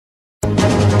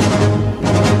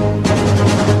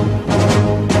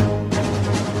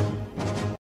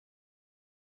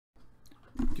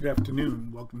Good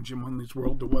afternoon. Welcome to Jim Hunley's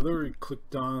World of Weather. You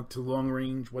clicked on to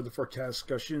long-range weather forecast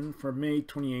discussion for May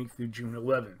 28th through June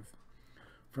 11th.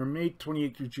 From May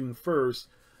 28th through June 1st,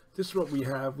 this is what we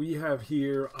have. We have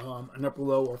here an upper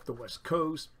low off the west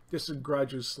coast. This is a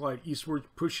gradual slide eastward,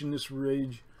 pushing this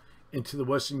ridge into the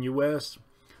western U.S.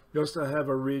 We also have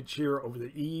a ridge here over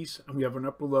the east, and we have an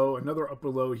upper low, another upper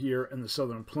low here in the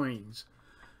southern plains.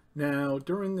 Now,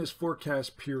 during this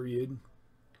forecast period,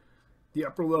 the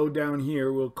upper low down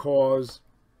here will cause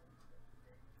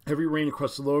heavy rain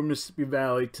across the lower Mississippi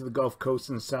Valley to the Gulf Coast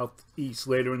and the southeast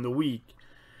later in the week.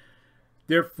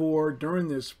 Therefore, during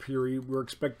this period, we're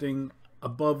expecting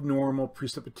above normal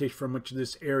precipitation for much of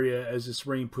this area as this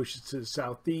rain pushes to the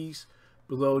southeast.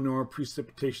 Below normal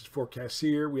precipitation forecast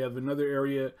here. We have another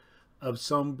area of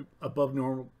some above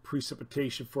normal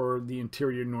precipitation for the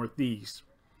interior northeast.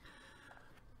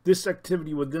 This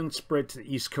activity will then spread to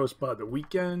the east coast by the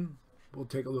weekend. We'll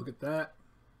take a look at that.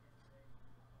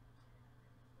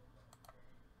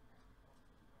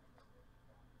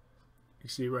 You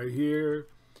see right here.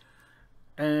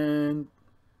 And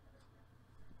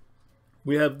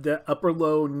we have the upper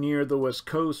low near the west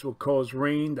coast will cause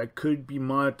rain that could be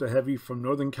moderate to heavy from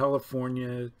northern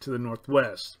California to the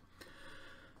northwest.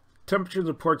 Temperatures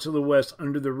in parts of the west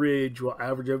under the ridge will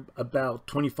average about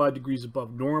 25 degrees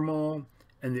above normal,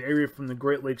 and the area from the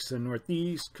Great Lakes to the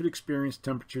northeast could experience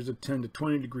temperatures of 10 to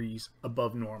 20 degrees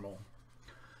above normal.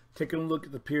 Taking a look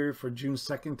at the period for June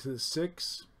 2nd to the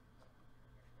 6th.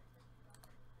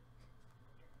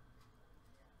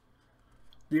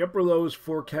 The upper low is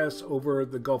forecast over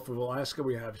the Gulf of Alaska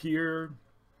we have here.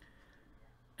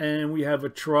 And we have a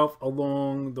trough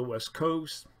along the west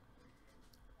coast,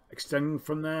 extending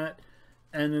from that.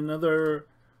 And another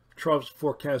trough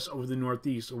forecast over the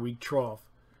northeast, a weak trough.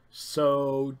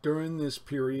 So during this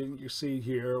period, you see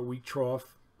here a weak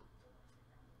trough.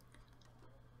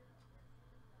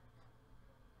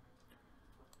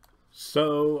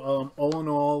 So all in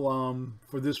all,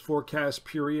 for this forecast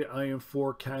period, I am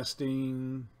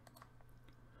forecasting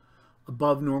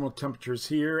above normal temperatures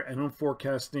here, and I'm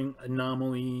forecasting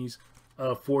anomalies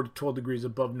 4 to 12 degrees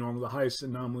above normal. The highest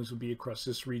anomalies will be across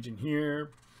this region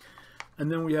here. And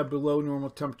then we have below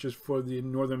normal temperatures for the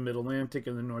northern mid-Atlantic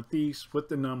and the northeast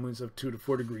with anomalies of 2 to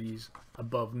 4 degrees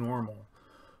above normal.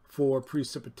 For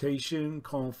precipitation,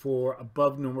 calling for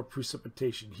above normal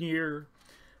precipitation here.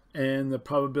 And the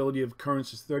probability of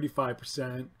occurrence is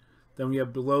 35%. Then we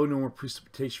have below normal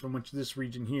precipitation for much of this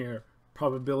region here.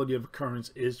 Probability of occurrence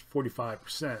is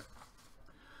 45%.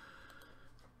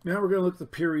 Now we're going to look at the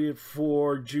period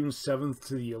for June 7th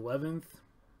to the 11th.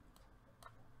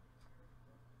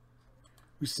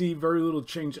 We see very little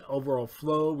change in overall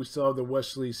flow. We saw the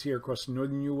westerlies here across the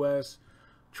northern U.S.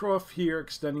 Trough here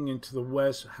extending into the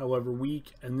west, however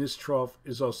weak, and this trough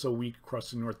is also weak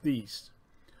across the northeast.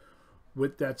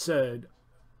 With that said,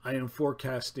 I am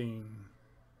forecasting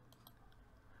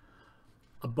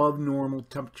above normal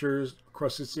temperatures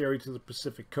across this area to the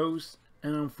Pacific coast,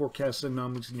 and I'm forecasting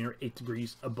anomalies near 8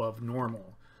 degrees above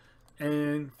normal.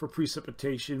 And for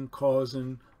precipitation,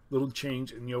 causing little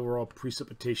change in the overall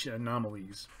precipitation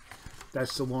anomalies.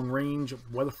 That's the long range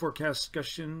weather forecast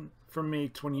discussion from May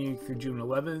 28th through June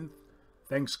 11th.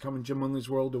 Thanks for coming to Jim Hunley's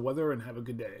World of Weather, and have a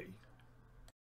good day.